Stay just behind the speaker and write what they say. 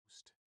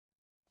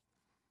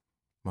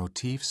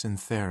Motifs in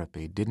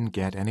therapy didn't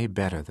get any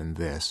better than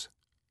this,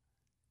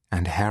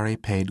 and Harry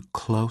paid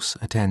close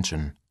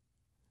attention.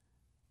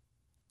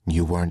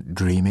 You weren't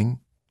dreaming?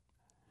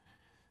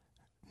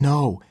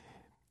 No.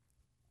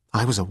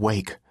 I was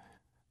awake.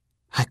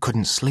 I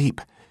couldn't sleep,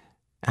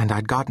 and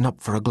I'd gotten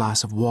up for a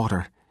glass of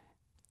water.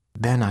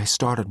 Then I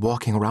started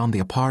walking around the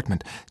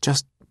apartment,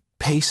 just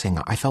pacing.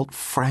 I felt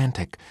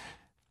frantic.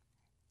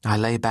 I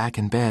lay back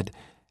in bed,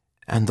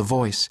 and the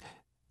voice,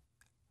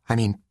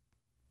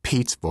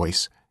 Pete's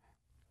voice,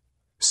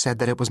 said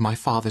that it was my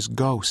father's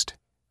ghost.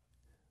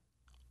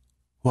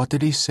 What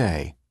did he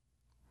say?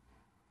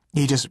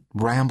 He just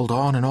rambled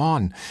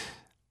on,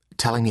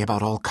 telling me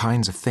about all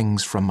kinds of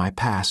things from my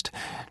past,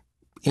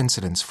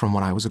 incidents from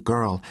when I was a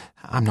girl.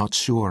 I'm not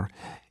sure.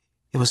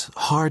 It was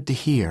hard to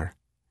hear.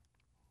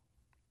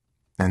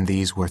 And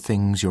these were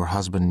things your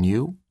husband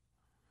knew?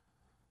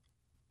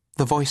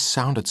 The voice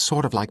sounded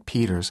sort of like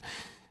Peter's.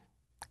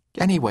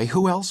 Anyway,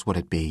 who else would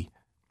it be?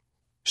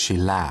 She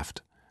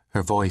laughed,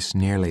 her voice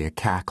nearly a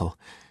cackle.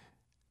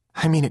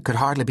 It could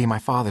hardly be my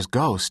father's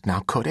ghost,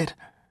 now could it?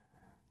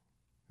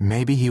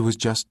 Maybe he was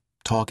just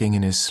talking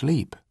in his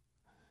sleep.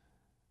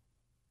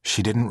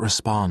 She didn't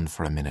respond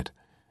for a minute.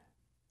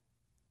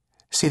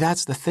 See,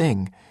 that's the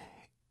thing.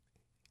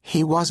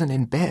 He wasn't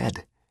in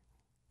bed.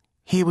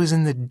 He was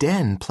in the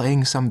den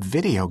playing some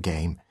video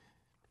game.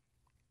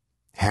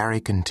 Harry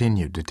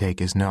continued to take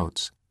his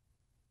notes.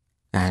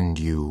 And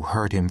you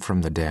heard him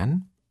from the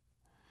den?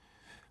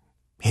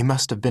 He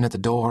must have been at the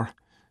door.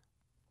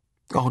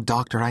 Oh,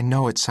 Doctor, I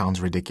know it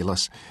sounds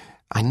ridiculous.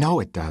 I know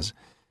it does.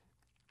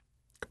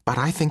 But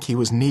I think he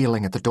was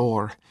kneeling at the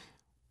door.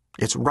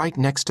 It's right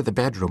next to the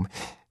bedroom,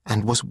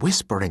 and was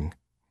whispering.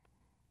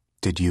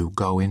 Did you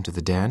go into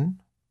the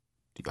den?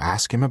 Did you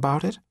ask him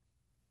about it?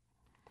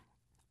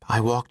 I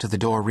walked to the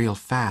door real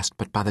fast,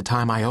 but by the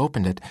time I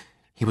opened it,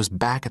 he was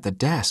back at the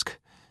desk.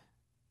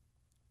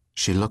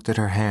 She looked at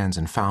her hands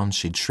and found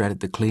she'd shredded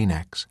the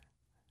Kleenex.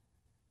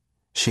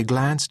 She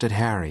glanced at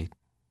Harry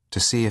to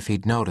see if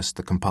he'd noticed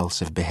the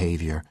compulsive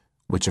behavior,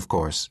 which of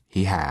course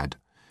he had,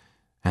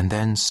 and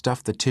then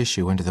stuffed the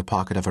tissue into the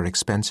pocket of her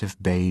expensive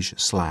beige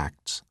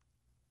slacks.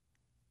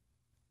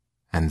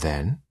 And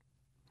then?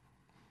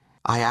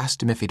 I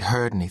asked him if he'd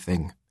heard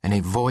anything, any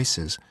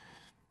voices.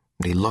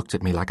 He looked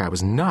at me like I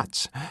was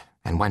nuts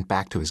and went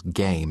back to his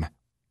game.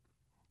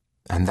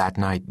 And that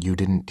night you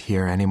didn't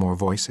hear any more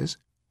voices?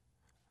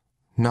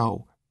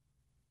 No.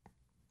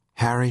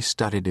 Harry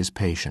studied his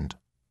patient.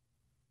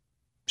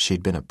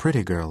 She'd been a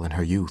pretty girl in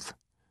her youth,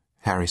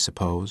 Harry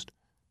supposed,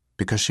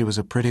 because she was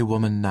a pretty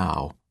woman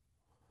now.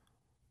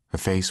 Her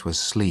face was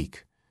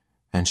sleek,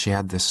 and she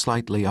had the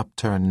slightly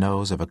upturned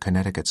nose of a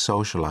Connecticut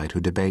socialite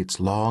who debates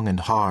long and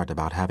hard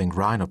about having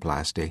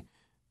rhinoplasty,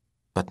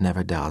 but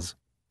never does.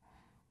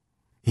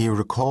 He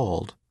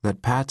recalled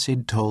that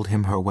Patsy'd told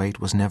him her weight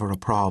was never a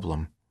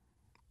problem.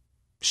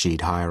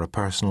 She'd hire a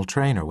personal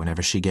trainer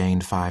whenever she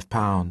gained 5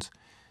 pounds.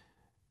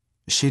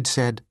 She'd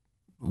said,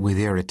 with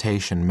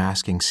irritation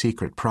masking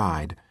secret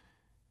pride,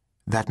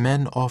 that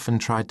men often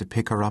tried to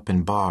pick her up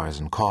in bars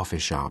and coffee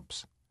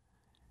shops.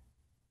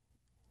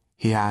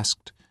 He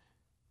asked,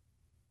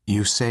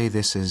 "You say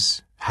this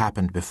has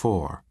happened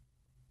before?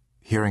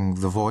 Hearing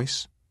the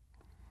voice?"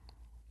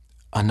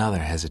 Another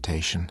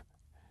hesitation.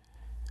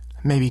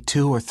 Maybe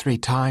 2 or 3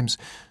 times,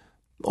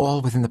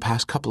 all within the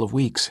past couple of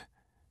weeks.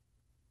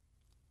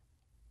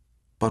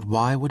 But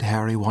why would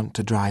Harry want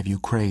to drive you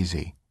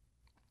crazy?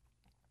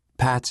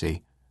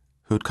 Patsy,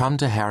 who'd come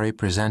to Harry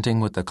presenting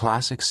with the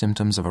classic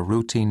symptoms of a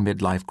routine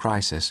midlife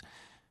crisis,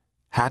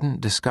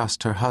 hadn't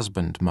discussed her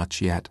husband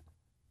much yet.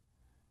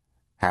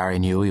 Harry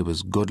knew he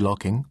was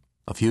good-looking,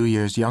 a few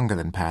years younger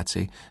than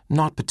Patsy,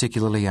 not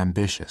particularly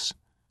ambitious.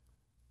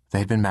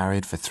 They'd been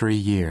married for 3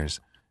 years,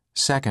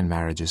 second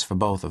marriages for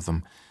both of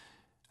them,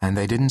 and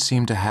they didn't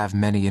seem to have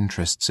many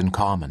interests in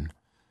common.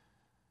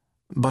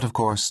 But of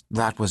course,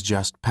 that was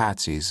just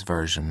Patsy's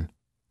version.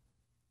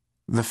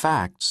 The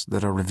facts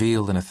that are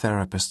revealed in a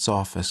therapist's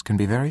office can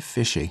be very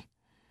fishy.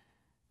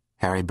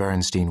 Harry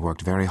Bernstein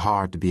worked very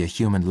hard to be a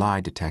human lie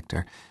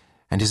detector,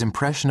 and his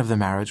impression of the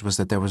marriage was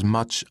that there was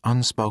much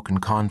unspoken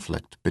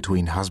conflict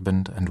between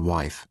husband and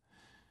wife.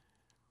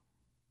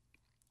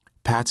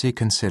 Patsy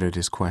considered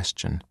his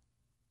question.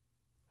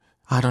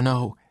 I don't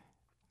know.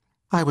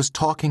 I was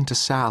talking to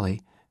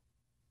Sally.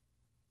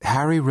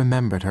 Harry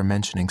remembered her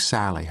mentioning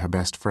Sally, her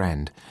best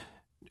friend.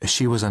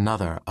 She was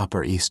another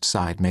Upper East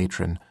Side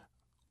matron,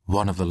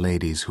 one of the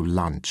ladies who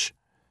lunch,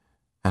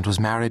 and was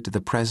married to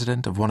the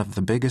president of one of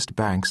the biggest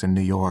banks in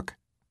New York.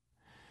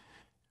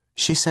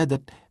 She said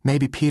that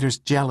maybe Peter's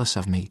jealous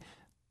of me.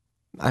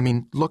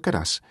 Look at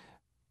us.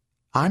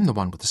 I'm the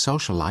one with the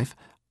social life.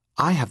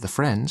 I have the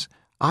friends.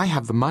 I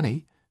have the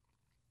money.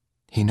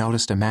 He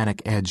noticed a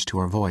manic edge to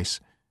her voice.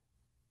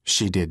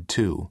 She did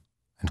too,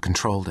 and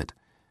controlled it.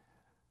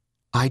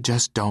 I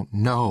just don't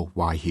know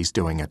why he's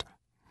doing it.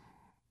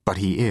 But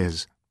he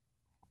is.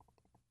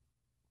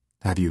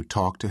 Have you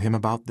talked to him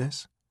about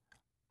this?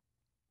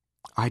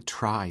 I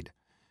tried.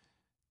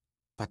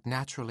 But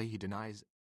naturally he denies